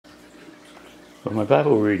Well, my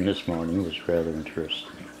Bible reading this morning was rather interesting.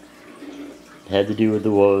 It had to do with the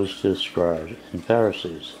woes to the Scribes and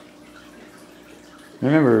Pharisees. I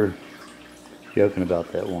remember joking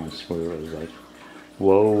about that once, where it was like,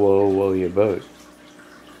 "Woe, woe, woe your boat."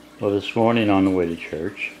 Well, this morning on the way to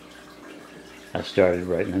church, I started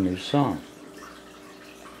writing a new song.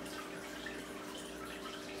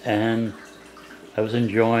 And I was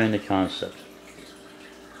enjoying the concept.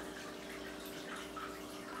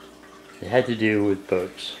 It had to do with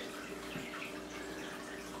boats.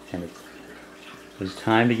 And it was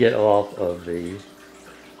time to get off of the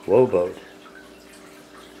Woe Boat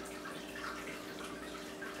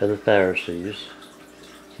of the Pharisees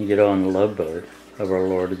and get on the love boat of our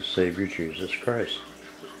Lord and Savior Jesus Christ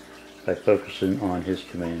by focusing on His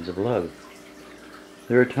commands of love.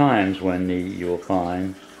 There are times when you will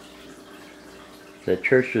find that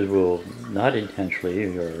churches will not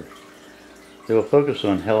intentionally, or they will focus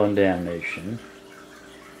on hell and damnation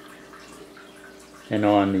and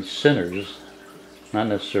on the sinners, not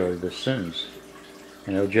necessarily the sins.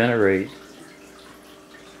 And it'll generate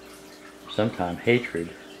sometimes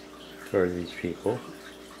hatred for these people.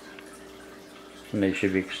 And they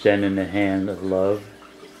should be extending the hand of love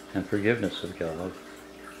and forgiveness of God.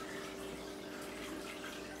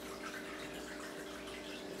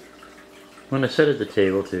 When I sat at the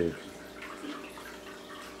table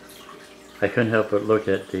I couldn't help but look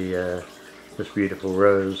at this beautiful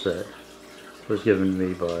rose that was given to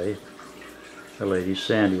me by a lady,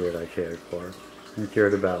 Sandy, that I cared for and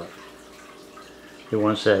cared about. It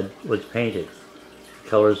once was painted. The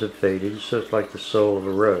colors have faded, so it's like the soul of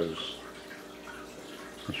a rose.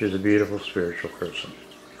 And she was a beautiful spiritual person.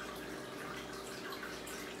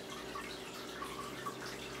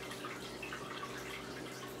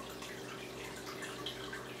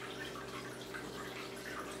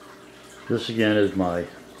 This again is my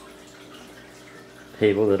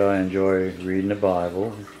table that I enjoy reading the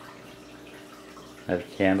Bible. I have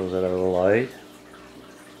candles that I will light.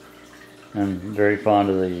 I'm very fond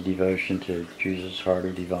of the devotion to Jesus' Heart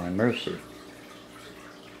of Divine Mercy.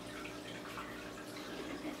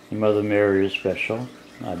 And Mother Mary is special.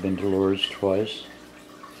 I've been to Lourdes twice.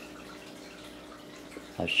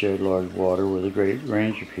 I've shared large water with a great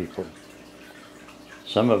range of people.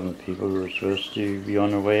 Some of them people who were supposed to be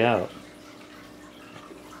on their way out.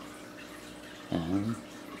 And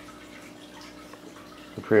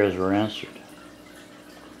the prayers were answered.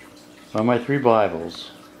 On my 3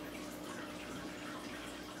 Bibles,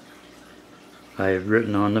 I have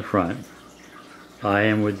written on the front, "I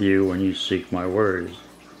am with you when you seek my words."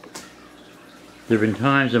 There have been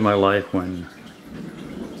times in my life when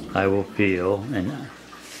I will feel and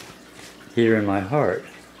hear in my heart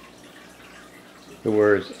the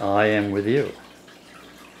words, "I am with you."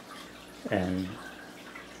 And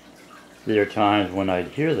there are times when I'd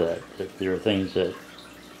hear that there are things that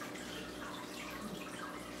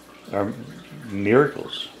are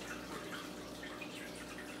miracles.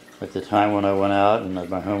 At the time when I went out and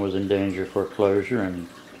my home was in danger of foreclosure, and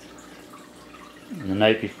the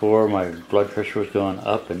night before my blood pressure was going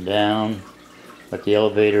up and down like the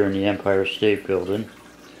elevator in the Empire State Building,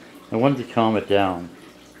 I wanted to calm it down.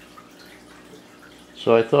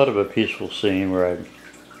 So I thought of a peaceful scene where I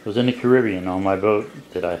was in the Caribbean on my boat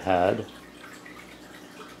that I had,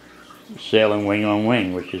 sailing wing on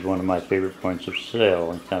wing, which is one of my favorite points of sail,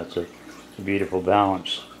 and that's a beautiful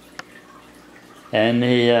balance. And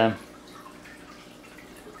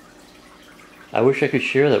I wish I could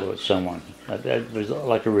share that with someone. It was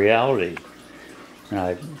like a reality. And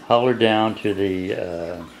I hollered down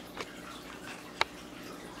to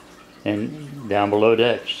and down below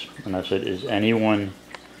decks, and I said, "Is anyone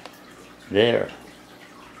there?"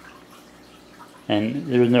 And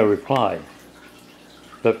there was no reply.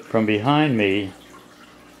 But from behind me,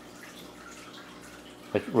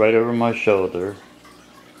 like right over my shoulder,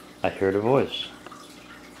 I heard a voice.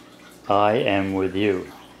 "I am with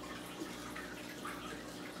you."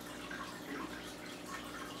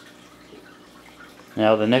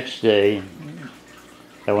 Now the next day,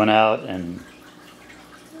 I went out, and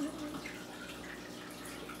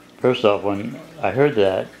first off, when I heard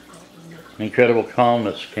that, an incredible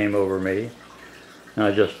calmness came over me, and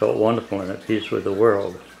I just felt wonderful and at peace with the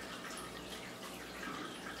world.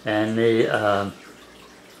 And the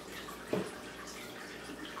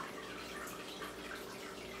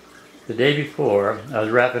day before, I was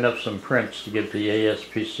wrapping up some prints to give to the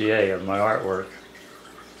ASPCA of my artwork.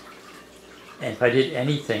 And if I did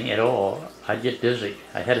anything at all, I'd get dizzy.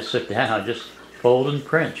 I had to sit down, just folding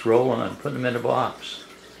prints, rolling them, putting them in a box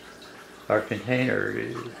or container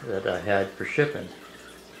that I had for shipping.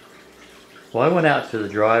 Well, I went out to the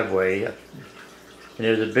driveway And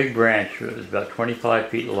there was a big branch. It was about 25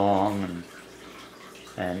 feet long,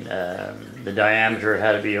 and the diameter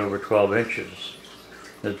had to be over 12 inches.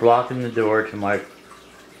 It was blocking the door to my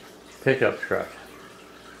pickup truck.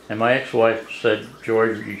 And my ex-wife said,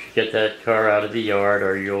 "George, you should get that car out of the yard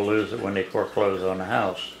or you'll lose it when they foreclose on the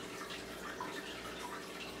house."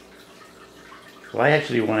 Well, I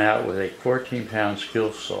actually went out with a 14-pound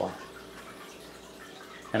skill saw.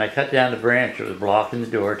 And I cut down the branch that was blocking the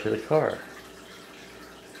door to the car.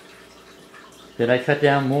 Then I cut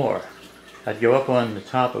down more. I'd go up on the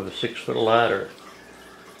top of a 6-foot ladder,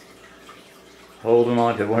 holding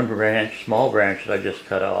on to one branch, small branch that I just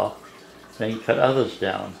cut off, then cut others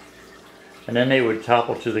down. And then they would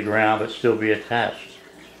topple to the ground but still be attached.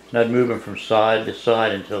 And I'd move them from side to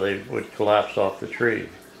side until they would collapse off the tree.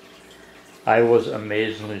 I was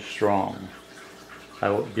amazingly strong.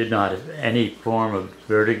 I did not have any form of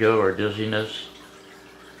vertigo or dizziness.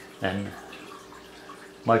 And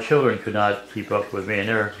my children could not keep up with me, and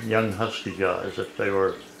they're young husky guys if they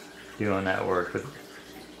were doing that work.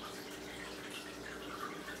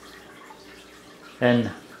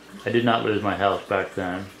 And I did not lose my house back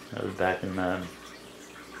then. That was back in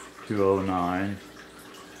 2009.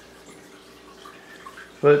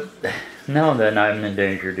 But now that I'm in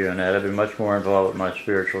danger of doing that, I've been much more involved with my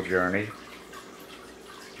spiritual journey.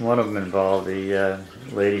 One of them involved the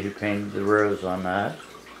lady who painted the rose on that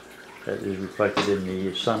is reflected in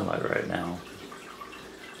the sunlight right now.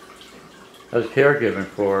 I was caregiving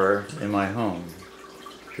for her in my home.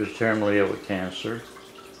 She was terminally ill with cancer.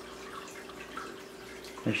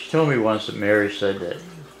 And she told me once that Mary said that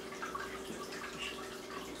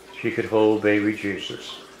she could hold baby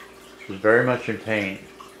Jesus. She was very much in pain.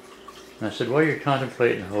 And I said, "While you're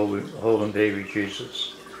contemplating holding baby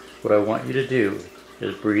Jesus, what I want you to do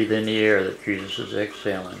is breathe in the air that Jesus is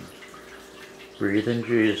exhaling. Breathe in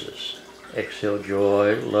Jesus. Exhale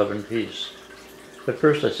joy, love, and peace." But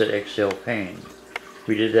first I said exhale pain.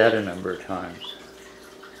 We did that a number of times.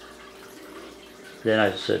 Then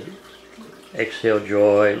I said exhale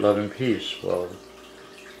joy, love, and peace. Well,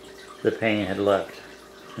 the pain had left.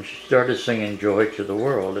 And she started singing Joy to the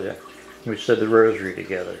World. We said the rosary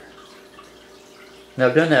together. Now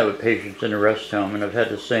I've done that with patients in a rest home, and I've had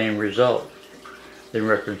the same result in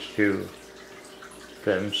reference to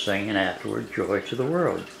them singing afterward Joy to the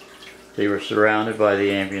World. They were surrounded by the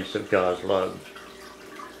ambience of God's love.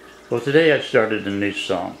 Well, today I started a new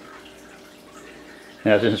song.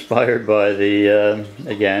 And I was inspired by the,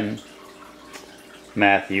 again,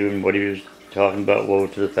 Matthew and what he was talking about, woe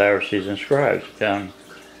to the Pharisees and Scribes. There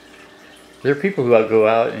are people who go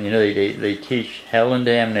out and, they teach hell and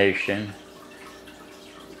damnation.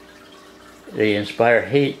 They inspire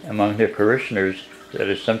hate among their parishioners that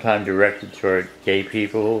is sometimes directed toward gay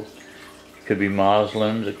people. It could be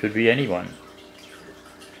Moslems, it could be anyone.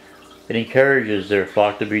 It encourages their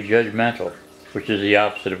flock to be judgmental, which is the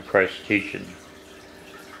opposite of Christ's teaching.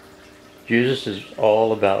 Jesus is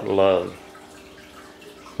all about love,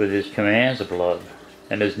 with his commands of love,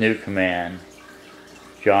 and his new command,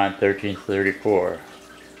 John 13:34.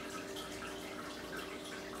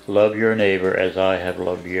 Love your neighbor as I have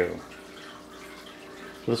loved you.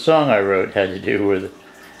 The song I wrote had to do with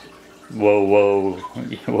woe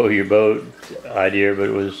your boat idea,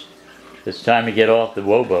 but it's time to get off the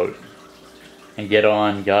woe boat and get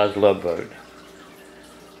on God's love boat,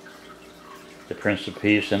 the Prince of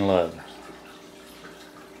Peace and Love,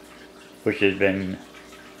 which has been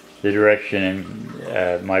the direction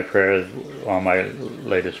in my prayers on my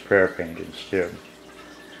latest prayer paintings too.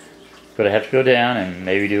 But I have to go down and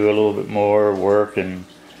maybe do a little bit more work and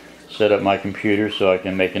set up my computer so I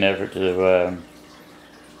can make an effort to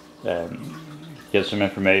get some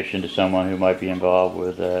information to someone who might be involved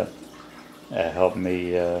with helping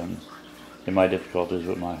me in my difficulties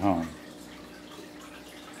with my home.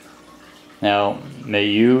 Now, may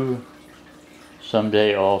you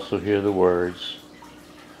someday also hear the words,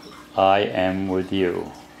 I am with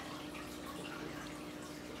you.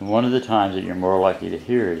 And one of the times that you're more likely to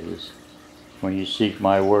hear it is when you seek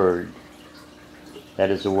my word. That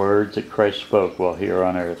is the words that Christ spoke while here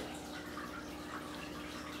on earth.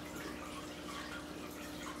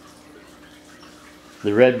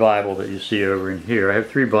 The red Bible that you see over in here, I have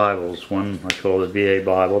 3 Bibles. One I call the VA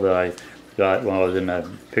Bible that I got when I was in a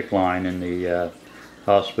PIC line in the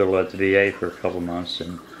hospital at the VA for a couple months.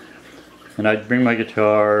 And I'd bring my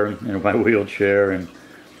guitar and my wheelchair and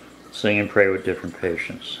sing and pray with different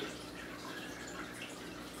patients.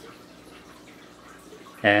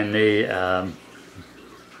 And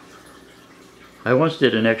I once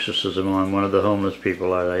did an exorcism on one of the homeless people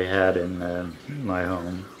that I had in my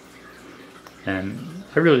home. And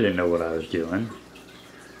I really didn't know what I was doing.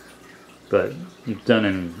 but it's done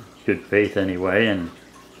in good faith anyway. And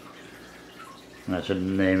I said,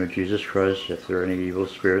 in the name of Jesus Christ, if there are any evil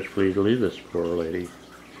spirits, please leave this poor lady.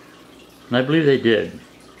 And I believe they did.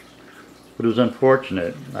 But it was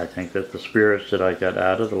unfortunate, I think, that the spirits that I got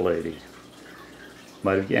out of the lady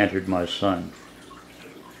might have entered my son.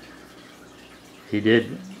 He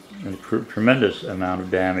did a tremendous amount of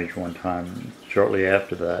damage one time, shortly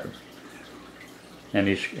after that. And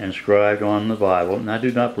he inscribed on the Bible, and I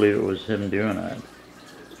do not believe it was him doing that,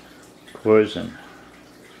 poison.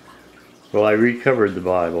 Well, I recovered the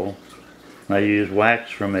Bible, and I used wax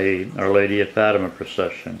from Our Lady of Fatima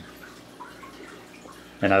procession.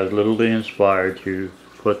 And I was literally inspired to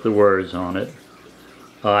put the words on it,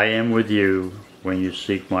 I am with you when you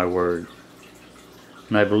seek my word.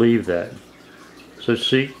 And I believe that. So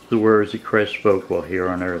seek the words that Christ spoke while here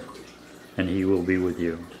on earth, and he will be with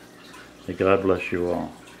you. May God bless you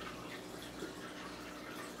all.